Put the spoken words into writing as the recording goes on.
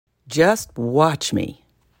Just watch me.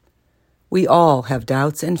 We all have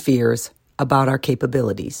doubts and fears about our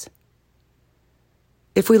capabilities.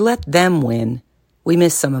 If we let them win, we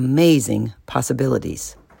miss some amazing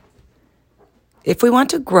possibilities. If we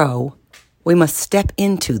want to grow, we must step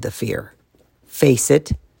into the fear, face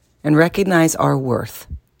it, and recognize our worth.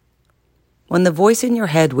 When the voice in your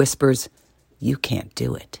head whispers, "You can't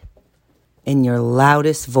do it," in your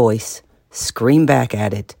loudest voice, scream back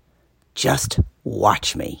at it, "Just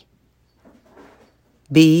watch me."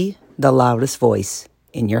 Be the loudest voice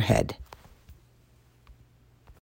in your head.